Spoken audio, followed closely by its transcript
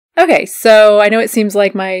Okay, so I know it seems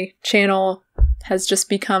like my channel has just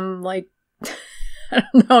become like, I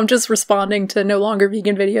don't know, I'm just responding to no longer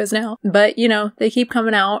vegan videos now. But, you know, they keep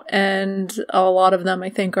coming out, and a lot of them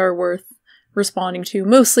I think are worth responding to,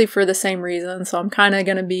 mostly for the same reason. So I'm kind of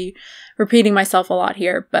going to be repeating myself a lot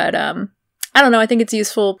here. But I don't know, I think it's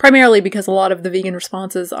useful primarily because a lot of the vegan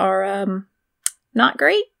responses are not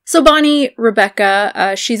great. So Bonny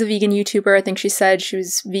Rebecca, she's a vegan YouTuber. I think she said she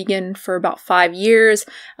was vegan for about 5 years,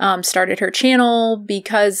 started her channel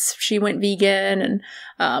because she went vegan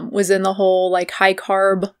and was in the whole like high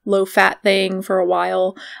carb, low fat thing for a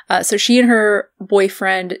while. So she and her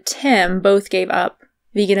boyfriend, Tim, both gave up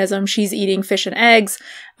veganism. She's eating fish and eggs.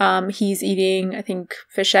 He's eating, I think,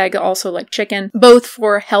 fish, egg, also like chicken, both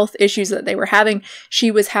for health issues that they were having.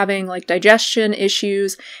 She was having like digestion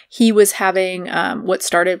issues. He was having what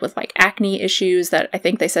started with like acne issues that I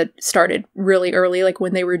think they said started really early, like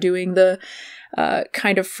when they were doing the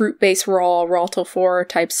kind of fruit-based raw till 4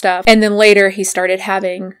 type stuff. And then later he started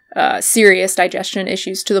having serious digestion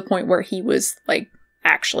issues to the point where he was like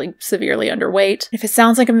actually severely underweight. If it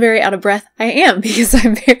sounds like I'm very out of breath, I am, because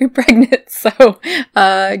I'm very pregnant, so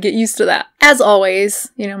get used to that. As always,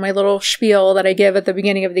 you know, my little spiel that I give at the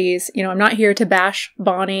beginning of these, you know, I'm not here to bash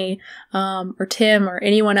Bonny or Tim or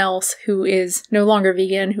anyone else who is no longer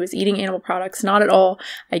vegan, who is eating animal products, not at all.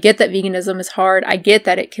 I get that veganism is hard. I get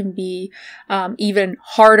that it can be even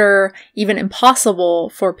harder, even impossible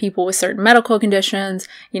for people with certain medical conditions,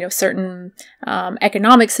 you know, certain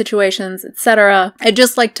economic situations, etc. I'd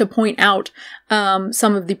just like to point out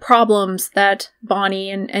some of the problems that Bonny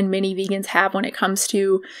and many vegans have when it comes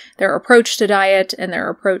to their approach to diet and their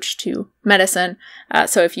approach to medicine.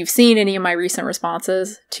 So if you've seen any of my recent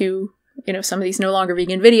responses to, you know, some of these no longer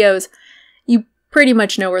vegan videos, you pretty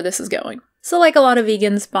much know where this is going. So like a lot of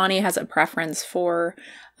vegans, Bonny has a preference for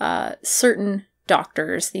certain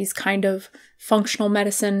doctors, these kind of functional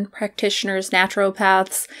medicine practitioners,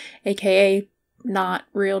 naturopaths, aka not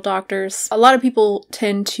real doctors. A lot of people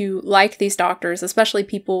tend to like these doctors, especially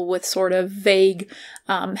people with sort of vague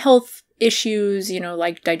health issues, you know,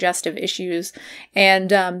 like digestive issues,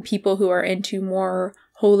 and people who are into more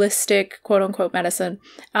holistic, quote-unquote, medicine.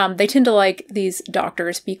 They tend to like these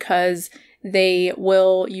doctors because they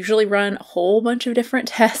will usually run a whole bunch of different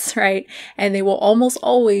tests, right? And they will almost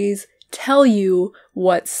always tell you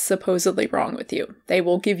what's supposedly wrong with you. They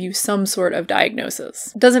will give you some sort of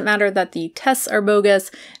diagnosis. It doesn't matter that the tests are bogus.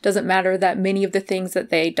 It doesn't matter that many of the things that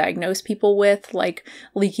they diagnose people with, like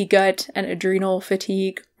leaky gut and adrenal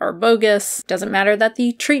fatigue, are bogus. It doesn't matter that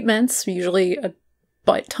the treatments, usually a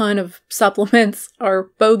ton of supplements, are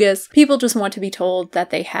bogus. People just want to be told that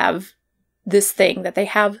they have this thing, that they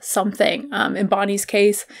have something. In Bonny's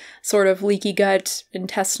case, sort of leaky gut,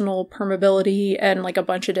 intestinal permeability, and like a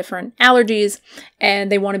bunch of different allergies,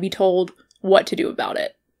 and they want to be told what to do about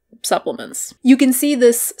it. Supplements. You can see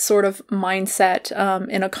this sort of mindset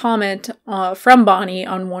in a comment from Bonny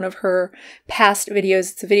on one of her past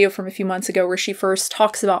videos. It's a video from a few months ago where she first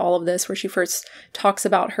talks about all of this, where she first talks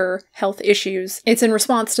about her health issues. It's in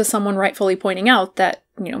response to someone rightfully pointing out that,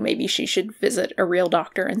 you know, maybe she should visit a real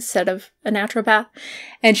doctor instead of a naturopath.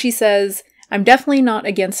 And she says, "I'm definitely not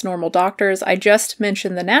against normal doctors. I just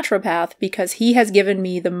mentioned the naturopath because he has given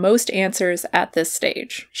me the most answers at this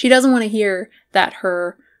stage." She doesn't want to hear that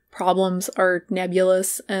her problems are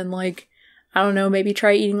nebulous and like, I don't know, maybe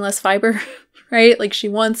try eating less fiber, right? Like she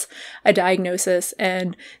wants a diagnosis,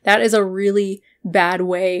 and that is a really bad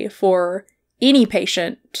way for any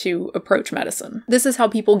patient to approach medicine. This is how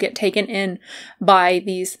people get taken in by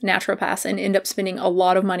these naturopaths and end up spending a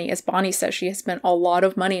lot of money. As Bonny says, she has spent a lot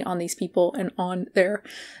of money on these people and on their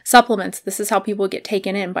supplements. This is how people get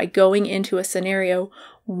taken in, by going into a scenario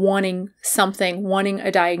wanting something, wanting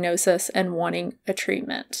a diagnosis, and wanting a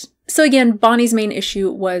treatment. So again, Bonny's main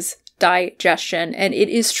issue was digestion, and it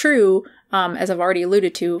is true, as I've already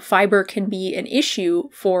alluded to, fiber can be an issue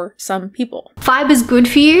for some people. Fiber is good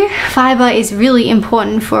for you. Fiber is really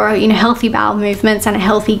important for, you know, healthy bowel movements and a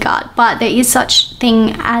healthy gut, but there is such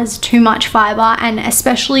thing as too much fiber, and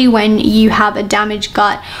especially when you have a damaged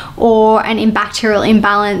gut or an bacterial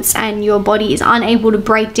imbalance and your body is unable to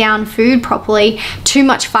break down food properly, too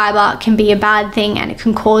much fiber can be a bad thing and it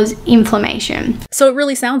can cause inflammation. So it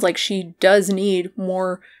really sounds like she does need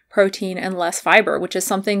more protein and less fiber, which is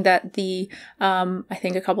something that the, I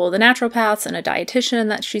think a couple of the naturopaths and a dietitian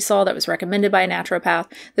that she saw that was recommended by a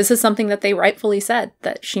naturopath, this is something that they rightfully said,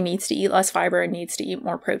 that she needs to eat less fiber and needs to eat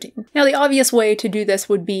more protein. Now, the obvious way to do this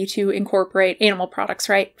would be to incorporate animal products,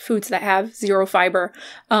 right? Foods that have zero fiber,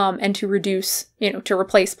 and to reduce you know, to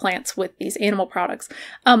replace plants with these animal products.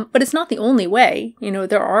 But it's not the only way. You know,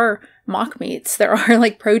 there are mock meats. There are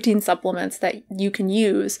like protein supplements that you can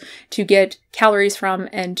use to get calories from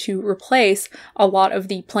and to replace a lot of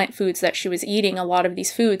the plant foods that she was eating, a lot of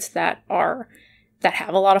these foods that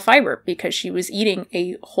have a lot of fiber, because she was eating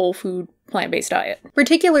a whole food plant-based diet.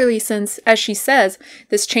 Particularly since, as she says,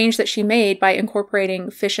 this change that she made by incorporating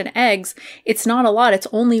fish and eggs, it's not a lot, it's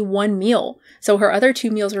only one meal. So her other 2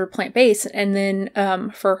 meals were plant-based, and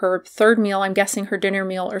then for her third meal, I'm guessing her dinner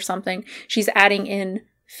meal or something, she's adding in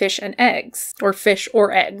fish and eggs, or fish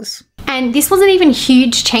or eggs. And this wasn't even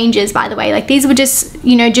huge changes, by the way. Like, these were just,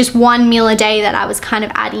 you know, just 1 meal a day that I was kind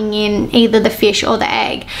of adding in either the fish or the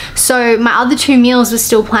egg. So my other 2 meals were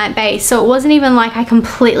still plant-based. So it wasn't even like I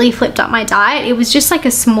completely flipped up my diet. It was just like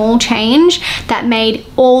a small change that made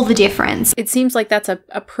all the difference. It seems like that's a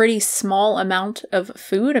pretty small amount of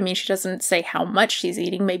food. I mean, she doesn't say how much she's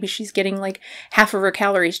eating. Maybe she's getting like half of her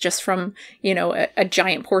calories just from, you know, a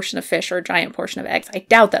giant portion of fish or a giant portion of eggs. I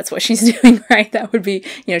doubt that's what she's doing, right? That would be,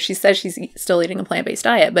 you know, she says she's still eating a plant-based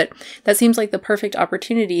diet, but that seems like the perfect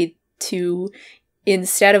opportunity to,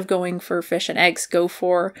 instead of going for fish and eggs, go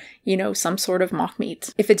for, you know, some sort of mock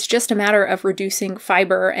meat. If it's just a matter of reducing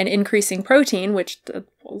fiber and increasing protein, which a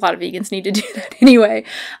lot of vegans need to do that anyway,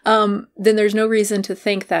 then there's no reason to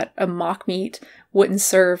think that a mock meat wouldn't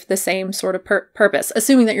serve the same sort of purpose,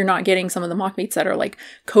 assuming that you're not getting some of the mock meats that are like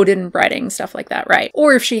coated in breading, stuff like that, right?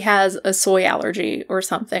 Or if she has a soy allergy or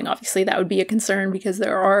something, obviously that would be a concern, because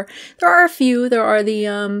there are a few. There are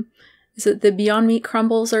the is it the Beyond Meat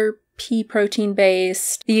crumbles are pea protein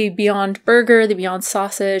based, the Beyond Burger, the Beyond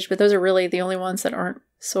Sausage, but those are really the only ones that aren't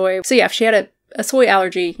soy. So yeah, if she had a soy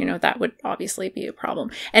allergy, you know, that would obviously be a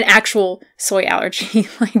problem. An actual soy allergy,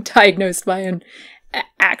 like diagnosed by an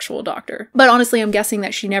actual doctor. But honestly, I'm guessing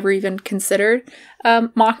that she never even considered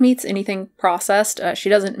mock meats, anything processed. She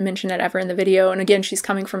doesn't mention it ever in the video. And again, she's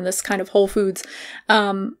coming from this kind of Whole Foods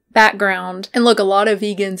background. And look, a lot of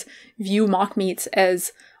vegans view mock meats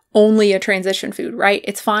as only a transition food, right?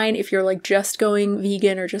 It's fine if you're like just going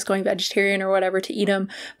vegan or just going vegetarian or whatever to eat them,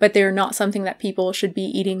 but they're not something that people should be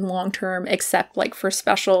eating long term, except like for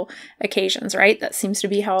special occasions, right? That seems to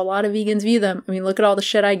be how a lot of vegans view them. I mean, look at all the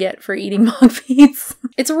shit I get for eating mock meats.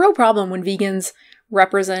 It's a real problem when vegans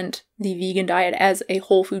represent the vegan diet as a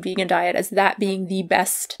whole food vegan diet, as that being the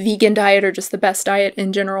best vegan diet or just the best diet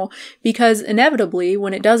in general, because inevitably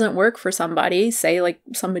when it doesn't work for somebody, say like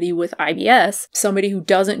somebody with IBS, somebody who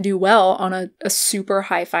doesn't do well on a super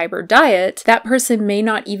high fiber diet, that person may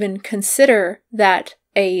not even consider that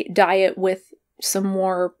a diet with some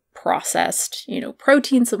more processed, you know,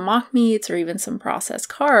 protein, some mock meats, or even some processed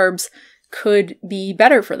carbs could be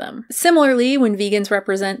better for them. Similarly, when vegans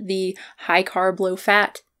represent the high carb, low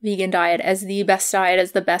fat vegan diet as the best diet,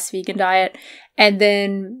 as the best vegan diet, and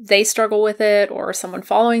then they struggle with it, or someone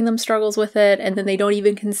following them struggles with it, and then they don't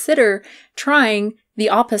even consider trying the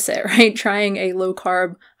opposite, right? Trying a low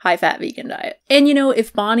carb, high fat vegan diet. And you know,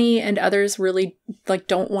 if Bonny and others really like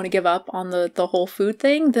don't want to give up on the whole food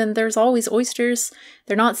thing, then there's always oysters.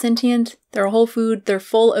 They're not sentient. They're a whole food. They're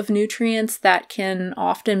full of nutrients that can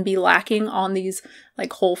often be lacking on these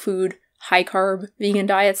like whole food, high carb vegan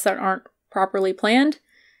diets that aren't properly planned.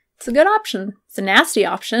 It's a good option. It's a nasty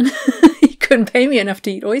option. You couldn't pay me enough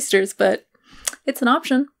to eat oysters, but it's an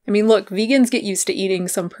option. I mean, look, vegans get used to eating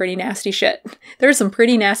some pretty nasty shit. There's some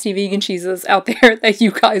pretty nasty vegan cheeses out there that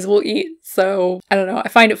you guys will eat. So, I don't know. I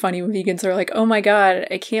find it funny when vegans are like, oh my god,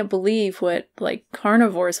 I can't believe what, like,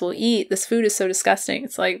 carnivores will eat. This food is so disgusting.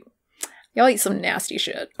 It's like, y'all eat some nasty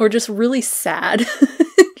shit. Or just really sad.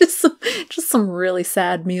 just some really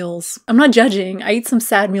sad meals. I'm not judging. I eat some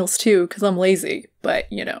sad meals too, because I'm lazy.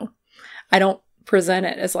 But, you know, I don't present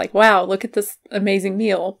it as like, wow, look at this amazing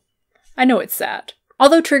meal. I know it's sad.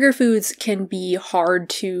 Although trigger foods can be hard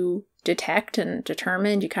to detect and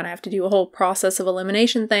determine, you kind of have to do a whole process of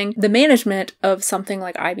elimination thing. The management of something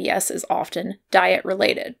like IBS is often diet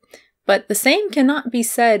related. But the same cannot be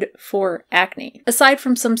said for acne. Aside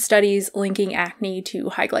from some studies linking acne to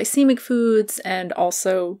high glycemic foods and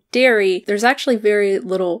also dairy, there's actually very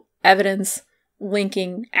little evidence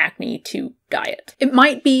linking acne to diet. It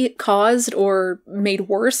might be caused or made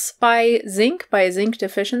worse by zinc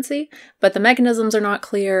deficiency, but the mechanisms are not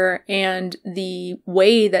clear, and the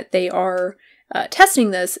way that they are testing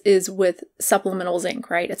this is with supplemental zinc,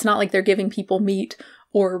 right? It's not like they're giving people meat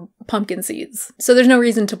or pumpkin seeds. So there's no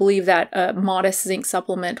reason to believe that a modest zinc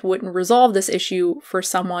supplement wouldn't resolve this issue for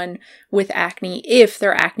someone with acne if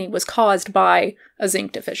their acne was caused by a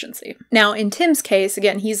zinc deficiency. Now, in Tim's case,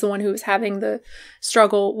 again, he's the one who was having the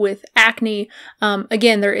struggle with acne.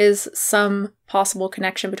 Again, there is some possible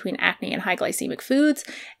connection between acne and high glycemic foods,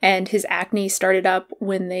 and his acne started up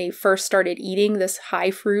when they first started eating this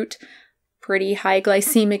high fruit, pretty high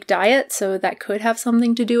glycemic diet, so that could have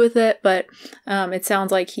something to do with it, but it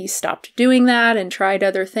sounds like he stopped doing that and tried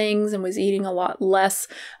other things and was eating a lot less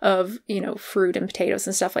of, fruit and potatoes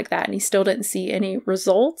and stuff like that, and he still didn't see any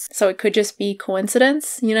results. So it could just be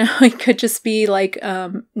coincidence, it could just be like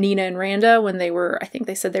Nina and Randa when they were, I think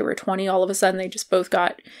they said they were 20, all of a sudden they just both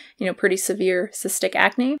got, pretty severe cystic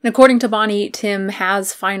acne. And according to Bonny, Tim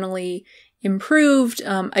has finally improved.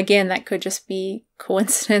 Again, that could just be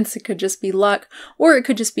coincidence, it could just be luck, or it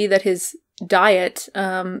could just be that his diet,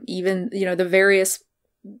 even, the various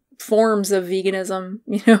forms of veganism,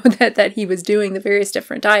 that he was doing, the various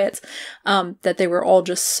different diets, that they were all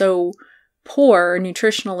just so poor,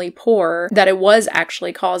 nutritionally poor, that it was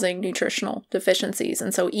actually causing nutritional deficiencies.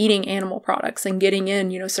 And so eating animal products and getting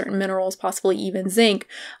in, certain minerals, possibly even zinc,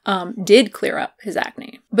 did clear up his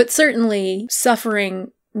acne. But certainly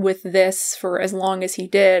suffering with this for as long as he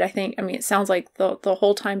did, it sounds like the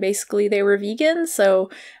whole time basically they were vegan. So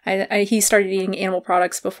he started eating animal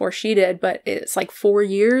products before she did, but it's like 4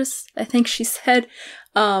 years, I think she said.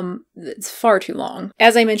 It's far too long.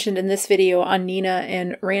 As I mentioned in this video on Nina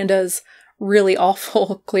and Randa's really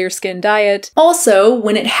awful clear skin diet. Also,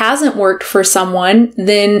 when it hasn't worked for someone,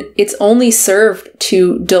 then it's only served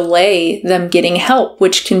to delay them getting help,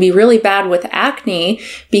 which can be really bad with acne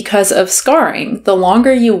because of scarring. The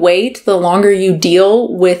longer you wait, the longer you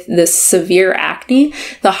deal with this severe acne,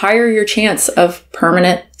 the higher your chance of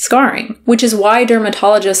permanent scarring, which is why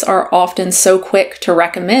dermatologists are often so quick to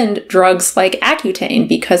recommend drugs like Accutane,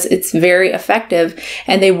 because it's very effective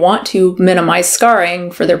and they want to minimize scarring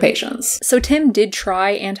for their patients. So Tim did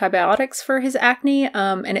try antibiotics for his acne,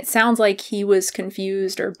 and it sounds like he was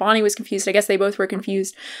confused, or Bonny was confused, I guess they both were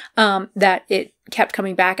confused, that it kept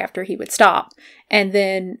coming back after he would stop. And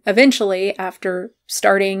then eventually, after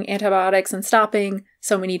starting antibiotics and stopping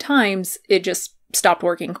so many times, it just stopped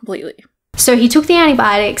working completely. So he took the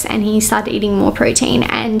antibiotics and he started eating more protein,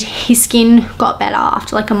 and his skin got better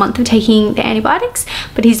after like a month of taking the antibiotics,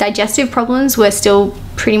 but his digestive problems were still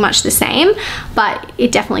pretty much the same, but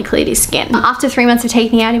it definitely cleared his skin. After 3 months of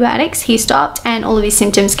taking the antibiotics, he stopped and all of his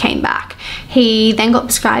symptoms came back. He then got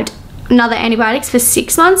prescribed another antibiotics for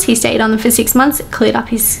 6 months. He stayed on them for 6 months, it cleared up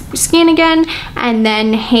his skin again, and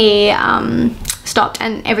then he stopped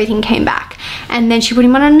and everything came back. And then she put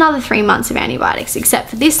him on another 3 months of antibiotics, except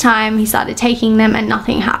for this time he started taking them and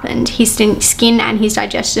nothing happened. His skin and his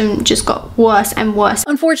digestion just got worse and worse.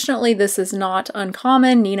 Unfortunately, this is not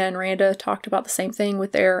uncommon. Nina and Randa talked about the same thing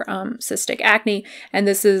with their cystic acne, and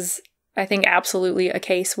this is, I think, absolutely a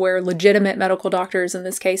case where legitimate medical doctors, in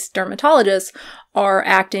this case dermatologists, are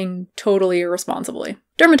acting totally irresponsibly.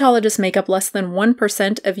 Dermatologists make up less than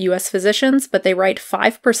 1% of US physicians, but they write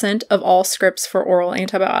 5% of all scripts for oral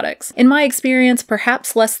antibiotics. In my experience,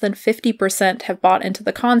 perhaps less than 50% have bought into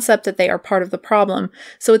the concept that they are part of the problem,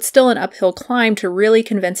 so it's still an uphill climb to really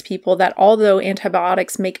convince people that although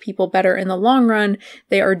antibiotics make people better in the long run,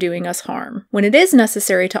 they are doing us harm. When it is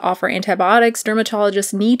necessary to offer antibiotics,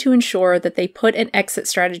 dermatologists need to ensure that they put an exit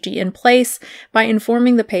strategy in place by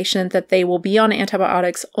informing the patient that they will be on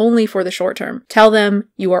antibiotics only for the short term. Tell them,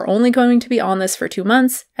 you are only going to be on this for 2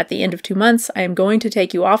 months. At the end of 2 months, I am going to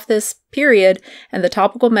take you off this, period, and the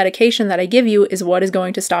topical medication that I give you is what is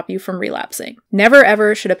going to stop you from relapsing. Never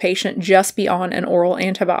ever should a patient just be on an oral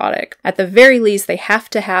antibiotic. At the very least, they have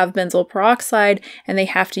to have benzoyl peroxide and they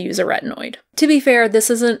have to use a retinoid. To be fair, this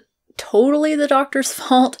isn't totally the doctor's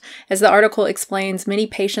fault. As the article explains, many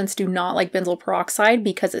patients do not like benzoyl peroxide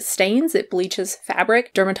because it stains, it bleaches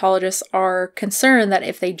fabric. Dermatologists are concerned that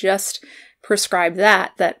if they just prescribe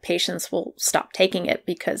that patients will stop taking it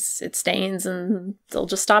because it stains and they'll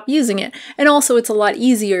just stop using it. And also it's a lot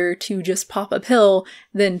easier to just pop a pill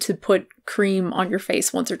than to put cream on your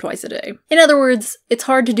face once or twice a day. In other words, it's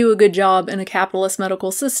hard to do a good job in a capitalist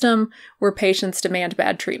medical system where patients demand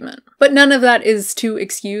bad treatment. But none of that is to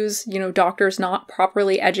excuse, doctors not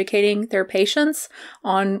properly educating their patients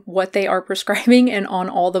on what they are prescribing and on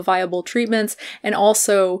all the viable treatments, and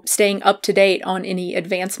also staying up to date on any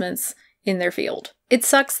advancements in their field. It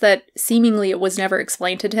sucks that seemingly it was never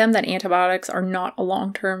explained to him that antibiotics are not a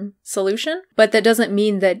long-term solution, but that doesn't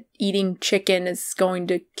mean that eating chicken is going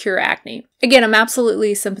to cure acne. Again, I'm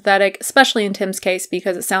absolutely sympathetic, especially in Tim's case,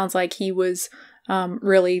 because it sounds like he was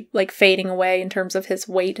really like fading away in terms of his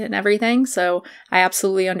weight and everything. So I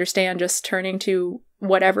absolutely understand just turning to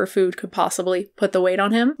whatever food could possibly put the weight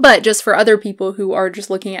on him. But just for other people who are just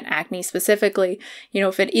looking at acne specifically,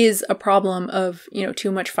 if it is a problem of,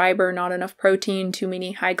 too much fiber, not enough protein, too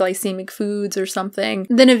many high glycemic foods or something,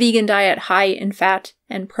 then a vegan diet high in fat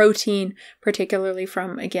and protein, particularly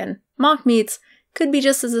from, again, mock meats, could be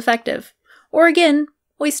just as effective. Or again,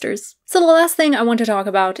 oysters. So the last thing I want to talk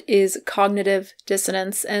about is cognitive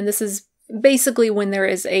dissonance, and this is basically when there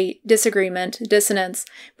is a dissonance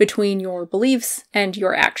between your beliefs and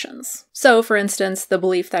your actions. So, for instance, the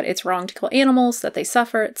belief that it's wrong to kill animals, that they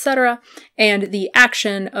suffer, etc., and the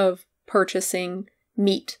action of purchasing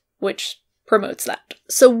meat, which promotes that.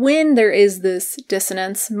 So when there is this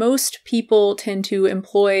dissonance, most people tend to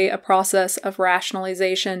employ a process of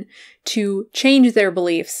rationalization to change their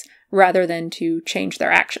beliefs rather than to change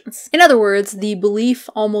their actions. In other words, the belief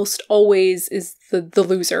almost always is the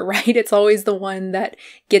loser, right? It's always the one that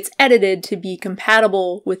gets edited to be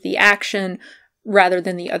compatible with the action rather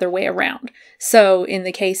than the other way around. So in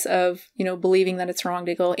the case of, believing that it's wrong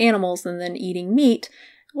to kill animals and then eating meat,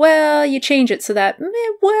 well, you change it so that,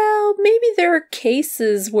 maybe there are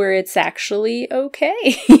cases where it's actually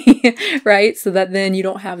okay, right? So that then you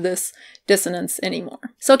don't have this dissonance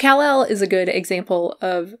anymore. So Kal-El is a good example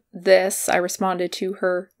of this. I responded to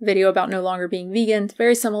her video about no longer being vegan,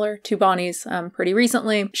 very similar to Bonnie's pretty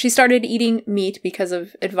recently. She started eating meat because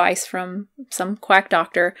of advice from some quack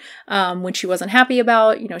doctor, when she wasn't happy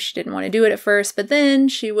about, she didn't want to do it at first, but then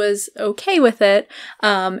she was okay with it,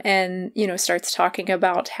 and, starts talking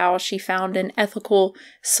about how she found an ethical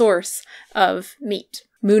source of meat.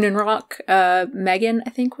 Moon and Rock, Megan,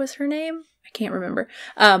 I think was her name. Can't remember.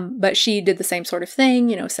 But she did the same sort of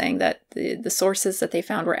thing, saying that the sources that they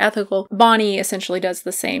found were ethical. Bonnie essentially does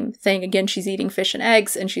the same thing. Again, she's eating fish and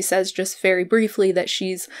eggs, and she says just very briefly that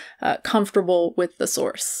she's comfortable with the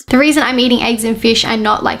source. The reason I'm eating eggs and fish and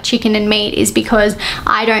not like chicken and meat is because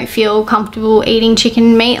I don't feel comfortable eating chicken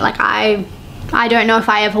and meat. Like I don't know if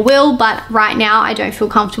I ever will, but right now I don't feel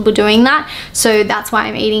comfortable doing that. So that's why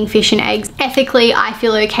I'm eating fish and eggs. Ethically, I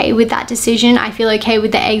feel okay with that decision. I feel okay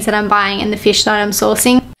with the eggs that I'm buying and the fish that I'm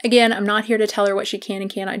sourcing. Again, I'm not here to tell her what she can and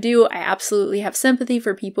cannot do. I absolutely have sympathy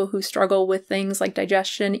for people who struggle with things like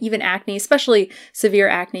digestion, even acne, especially severe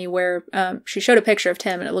acne, where she showed a picture of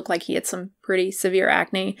Tim and it looked like he had some pretty severe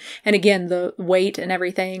acne. And again, the weight and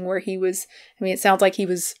everything where he was, it sounds like he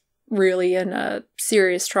was really in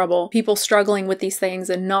serious trouble. People struggling with these things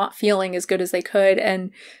and not feeling as good as they could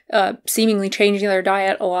and seemingly changing their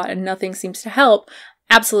diet a lot and nothing seems to help.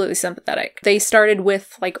 Absolutely sympathetic. They started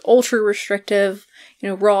with like ultra restrictive,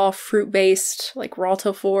 raw fruit-based, like raw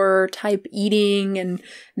tofu type eating, and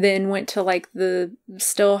then went to like the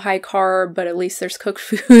still high carb, but at least there's cooked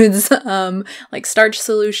foods, like starch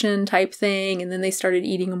solution type thing. And then they started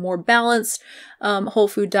eating a more balanced whole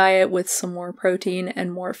food diet with some more protein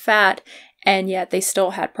and more fat. And yet they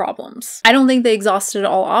still had problems. I don't think they exhausted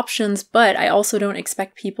all options, but I also don't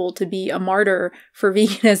expect people to be a martyr for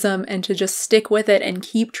veganism and to just stick with it and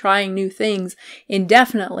keep trying new things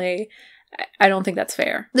indefinitely. I don't think that's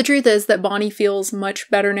fair. The truth is that Bonnie feels much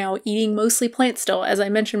better now eating mostly plants still. As I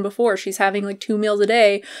mentioned before, she's having like 2 meals a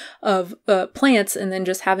day of plants and then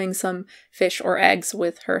just having some fish or eggs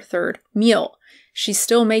with her third meal. She's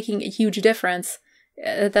still making a huge difference.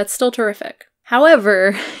 That's still terrific.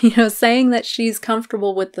 However, saying that she's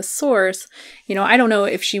comfortable with the source, I don't know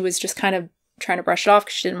if she was just kind of trying to brush it off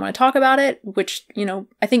because she didn't want to talk about it, which,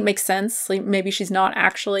 I think makes sense. Like maybe she's not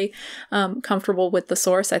actually comfortable with the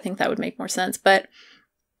source. I think that would make more sense. But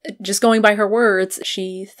just going by her words,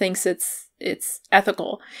 she thinks it's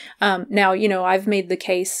ethical. Now, I've made the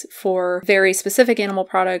case for very specific animal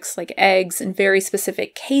products like eggs and very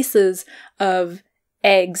specific cases of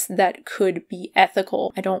eggs that could be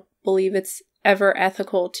ethical. I don't believe it's ever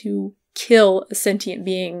ethical to kill a sentient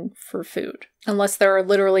being for food, unless there are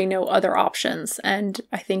literally no other options. And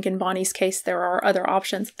I think in Bonnie's case, there are other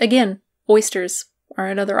options. Again, oysters are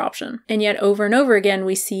another option. And yet over and over again,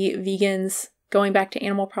 we see vegans going back to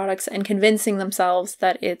animal products and convincing themselves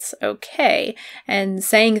that it's okay and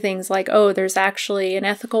saying things like, oh, there's actually an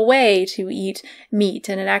ethical way to eat meat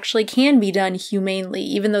and it actually can be done humanely,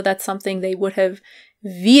 even though that's something they would have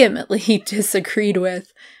vehemently disagreed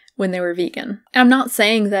with when they were vegan. I'm not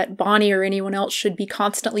saying that Bonnie or anyone else should be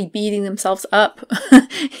constantly beating themselves up,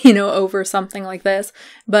 over something like this,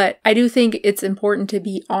 but I do think it's important to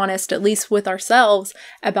be honest, at least with ourselves,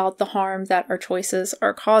 about the harm that our choices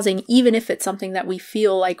are causing, even if it's something that we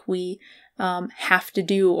feel like we have to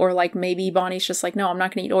do, or like maybe Bonnie's just like, no, I'm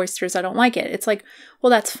not going to eat oysters, I don't like it. It's like,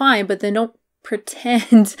 well, that's fine, but then don't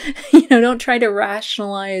pretend, don't try to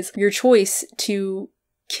rationalize your choice to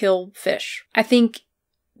kill fish. I think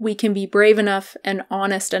we can be brave enough and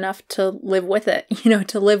honest enough to live with it,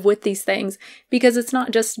 to live with these things, because it's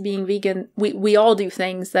not just being vegan. We all do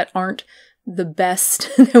things that aren't the best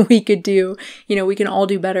that we could do. We can all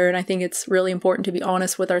do better. And I think it's really important to be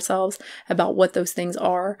honest with ourselves about what those things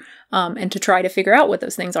are, and to try to figure out what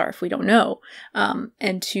those things are if we don't know,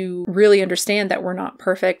 and to really understand that we're not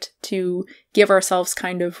perfect, to give ourselves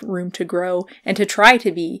kind of room to grow and to try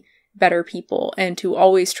to be better people, and to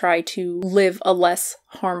always try to live a less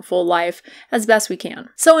harmful life as best we can.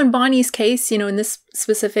 So in Bonny's case, in this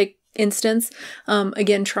specific instance,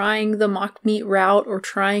 again, trying the mock meat route or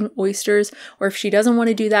trying oysters, or if she doesn't want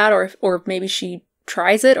to do that, or if maybe she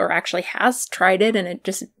tries it or actually has tried it and it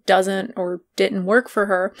just doesn't or didn't work for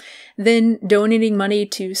her, then donating money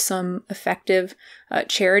to some effective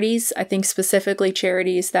charities. I think specifically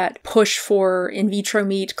charities that push for in vitro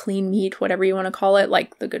meat, clean meat, whatever you want to call it,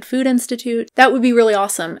 like the Good Food Institute. That would be really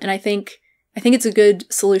awesome. And I think it's a good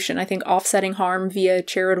solution. I think offsetting harm via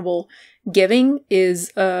charitable giving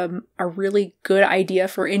is a really good idea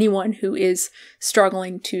for anyone who is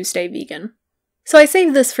struggling to stay vegan. So I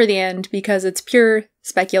saved this for the end because it's pure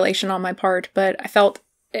speculation on my part, but I felt,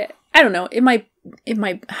 I don't know, it might, I don't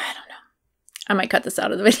know. I might cut this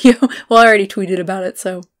out of the video. Well, I already tweeted about it,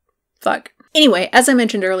 so fuck. Anyway, as I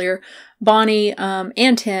mentioned earlier, Bonny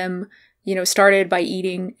and Tim, started by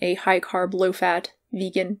eating a high-carb, low-fat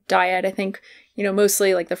vegan diet. I think,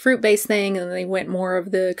 mostly like the fruit-based thing, and then they went more of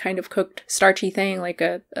the kind of cooked starchy thing, like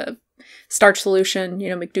a starch solution,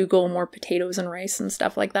 McDougal, more potatoes and rice and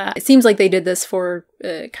stuff like that. It seems like they did this for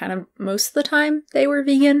kind of most of the time they were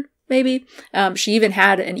vegan, maybe. She even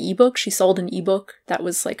had an ebook. She sold an ebook that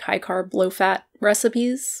was like high carb, low fat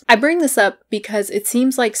recipes. I bring this up because it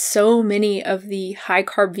seems like so many of the high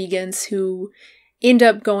carb vegans who end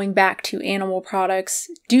up going back to animal products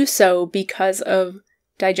do so because of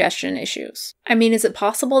digestion issues. I mean, is it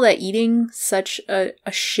possible that eating such a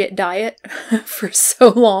shit diet for so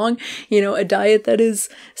long, a diet that is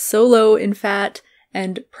so low in fat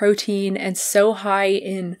and protein and so high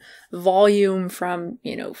in volume from,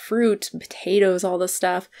 fruit, potatoes, all this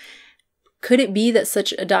stuff, could it be that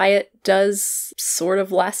such a diet does sort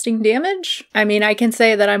of lasting damage? I mean, I can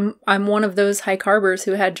say that I'm one of those high carbers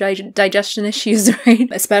who had digestion issues, right?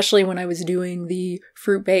 Especially when I was doing the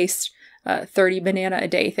fruit-based 30 banana a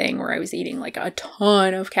day thing, where I was eating like a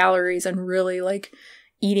ton of calories and really like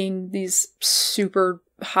eating these super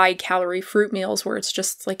high calorie fruit meals where it's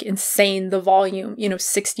just like insane the volume,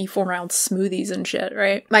 64-ounce smoothies and shit,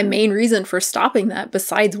 right? My main reason for stopping that,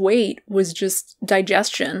 besides weight, was just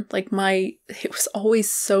digestion. Like it was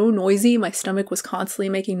always so noisy. My stomach was constantly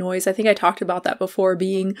making noise. I think I talked about that before,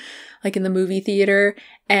 being like in the movie theater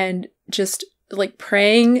and just like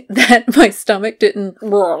praying that my stomach didn't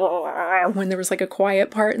when there was like a quiet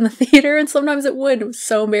part in the theater, and sometimes it would. It was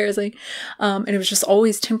so embarrassing. And it was just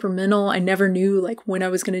always temperamental. I never knew like when I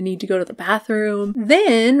was going to need to go to the bathroom.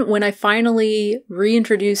 Then when I finally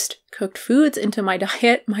reintroduced cooked foods into my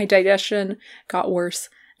diet, my digestion got worse.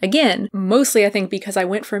 Again, mostly I think because I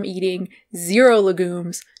went from eating 0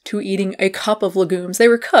 legumes to eating a cup of legumes. They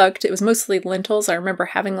were cooked. It was mostly lentils. I remember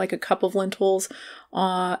having like a cup of lentils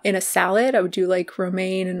in a salad. I would do like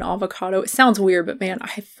romaine and avocado. It sounds weird, but man, I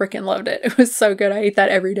freaking loved it. It was so good. I ate that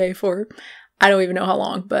every day for I don't even know how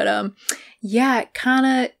long, but yeah, it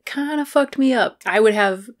kind of fucked me up. I would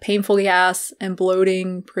have painful gas and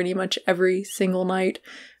bloating pretty much every single night.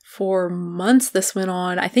 For months this went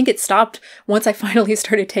on. I think it stopped once I finally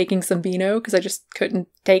started taking some Beano because I just couldn't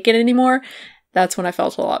take it anymore. That's when I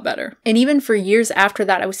felt a lot better. And even for years after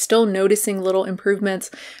that, I was still noticing little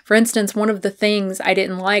improvements. For instance, one of the things I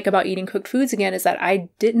didn't like about eating cooked foods again is that I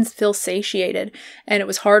didn't feel satiated, and it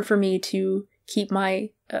was hard for me to keep my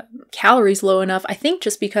calories low enough. I think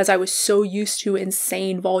just because I was so used to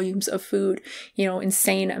insane volumes of food,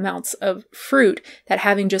 insane amounts of fruit, that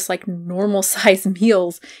having just like normal size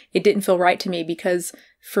meals, it didn't feel right to me, because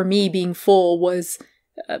for me being full was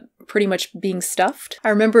pretty much being stuffed. I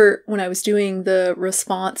remember when I was doing the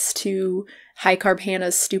response to High Carb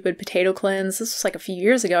Hannah's stupid potato cleanse, this was like a few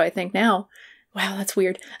years ago, I think now. Wow, that's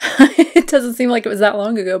weird. It doesn't seem like it was that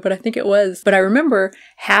long ago, but I think it was. But I remember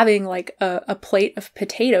having like a plate of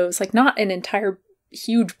potatoes, like not an entire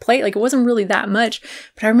huge plate, like it wasn't really that much,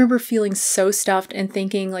 but I remember feeling so stuffed and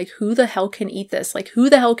thinking like, who the hell can eat this? Like, who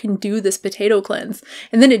the hell can do this potato cleanse?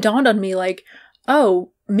 And then it dawned on me like,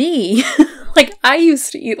 oh, me. Like, I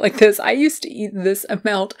used to eat like this. I used to eat this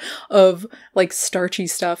amount of like starchy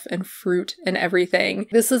stuff and fruit and everything.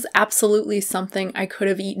 This is absolutely something I could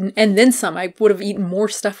have eaten, and then some. I would have eaten more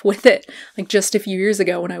stuff with it, like just a few years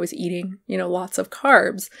ago when I was eating, you know, lots of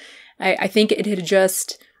carbs. I think it had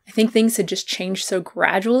just, I think things had just changed so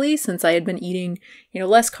gradually since I had been eating, you know,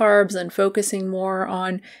 less carbs and focusing more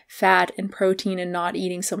on fat and protein and not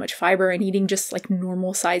eating so much fiber and eating just like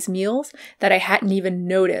normal size meals, that I hadn't even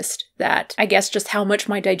noticed that, I guess, just how much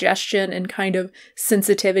my digestion and kind of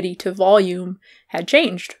sensitivity to volume had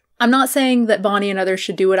changed. I'm not saying that Bonnie and others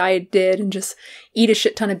should do what I did and just eat a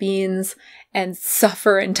shit ton of beans and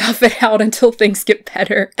suffer and tough it out until things get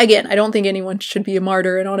better. Again, I don't think anyone should be a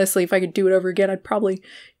martyr, and honestly, if I could do it over again, I'd probably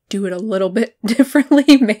do it a little bit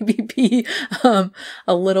differently, maybe be a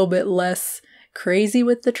little bit less crazy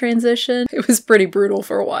with the transition. It was pretty brutal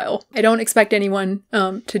for a while. I don't expect anyone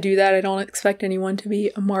to do that. I don't expect anyone to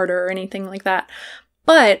be a martyr or anything like that.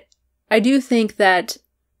 But I do think that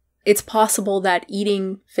it's possible that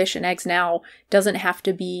eating fish and eggs now doesn't have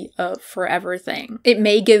to be a forever thing. It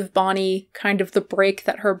may give Bonnie kind of the break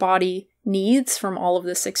that her body needs from all of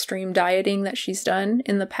this extreme dieting that she's done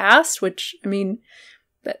in the past, which, I mean,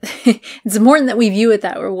 but it's important that we view it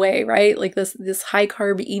that way, right? Like this high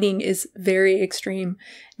carb eating is very extreme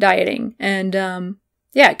dieting. And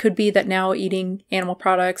yeah, it could be that now eating animal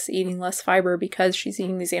products, eating less fiber because she's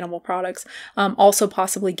eating these animal products, also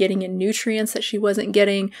possibly getting in nutrients that she wasn't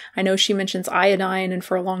getting. I know she mentions iodine, and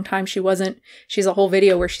for a long time she wasn't. She's a whole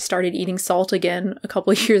video where she started eating salt again. A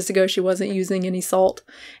couple of years ago, she wasn't using any salt.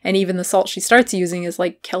 And even the salt she starts using is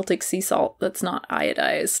like Celtic sea salt that's not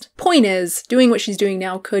iodized. Point is, doing what she's doing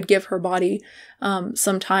now could give her body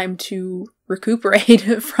some time to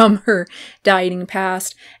recuperate from her dieting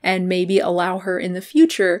past, and maybe allow her in the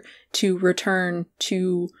future to return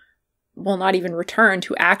to, well, not even return,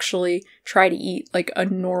 to actually try to eat like a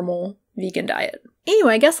normal vegan diet.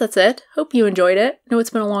 Anyway, I guess that's it. Hope you enjoyed it. I know it's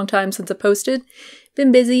been a long time since I posted.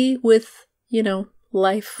 Been busy with, you know,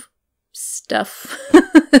 life stuff,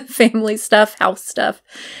 family stuff, house stuff,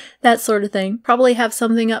 that sort of thing. Probably have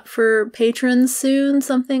something up for patrons soon,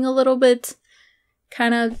 something a little bit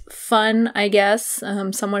kind of fun, I guess.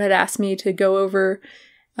 Someone had asked me to go over,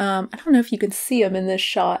 I don't know if you can see them in this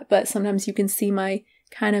shot, but sometimes you can see my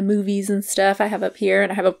kind of movies and stuff I have up here,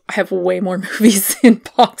 and I have way more movies in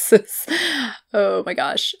boxes. Oh my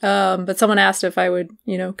gosh. But someone asked if I would,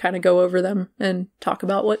 you know, kind of go over them and talk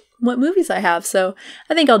about what movies I have. So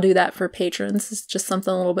I think I'll do that for patrons. It's just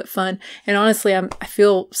something a little bit fun. And honestly, I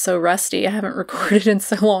feel so rusty. I haven't recorded in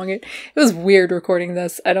so long. It was weird recording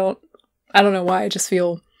this. I don't know why. I just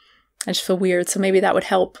feel weird. So maybe that would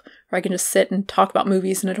help, or I can just sit and talk about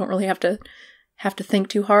movies and I don't really have to think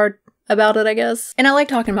too hard about it, I guess. And I like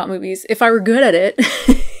talking about movies. If I were good at it,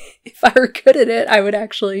 I would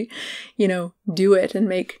actually, you know, do it and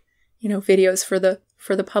make, you know, videos for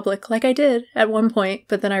the public like I did at one point.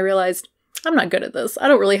 But then I realized I'm not good at this. I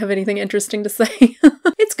don't really have anything interesting to say.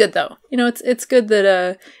 It's good though. You know, it's good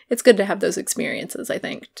that it's good to have those experiences, I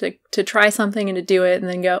think, to try something and to do it and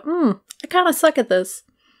then go, I kind of suck at this,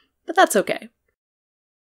 but that's okay.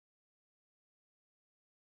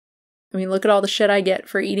 I mean, look at all the shit I get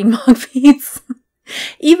for eating monk meats.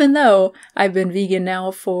 Even though I've been vegan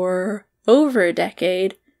now for over a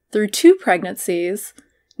decade, through 2 pregnancies,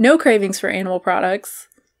 no cravings for animal products.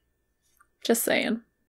 Just saying.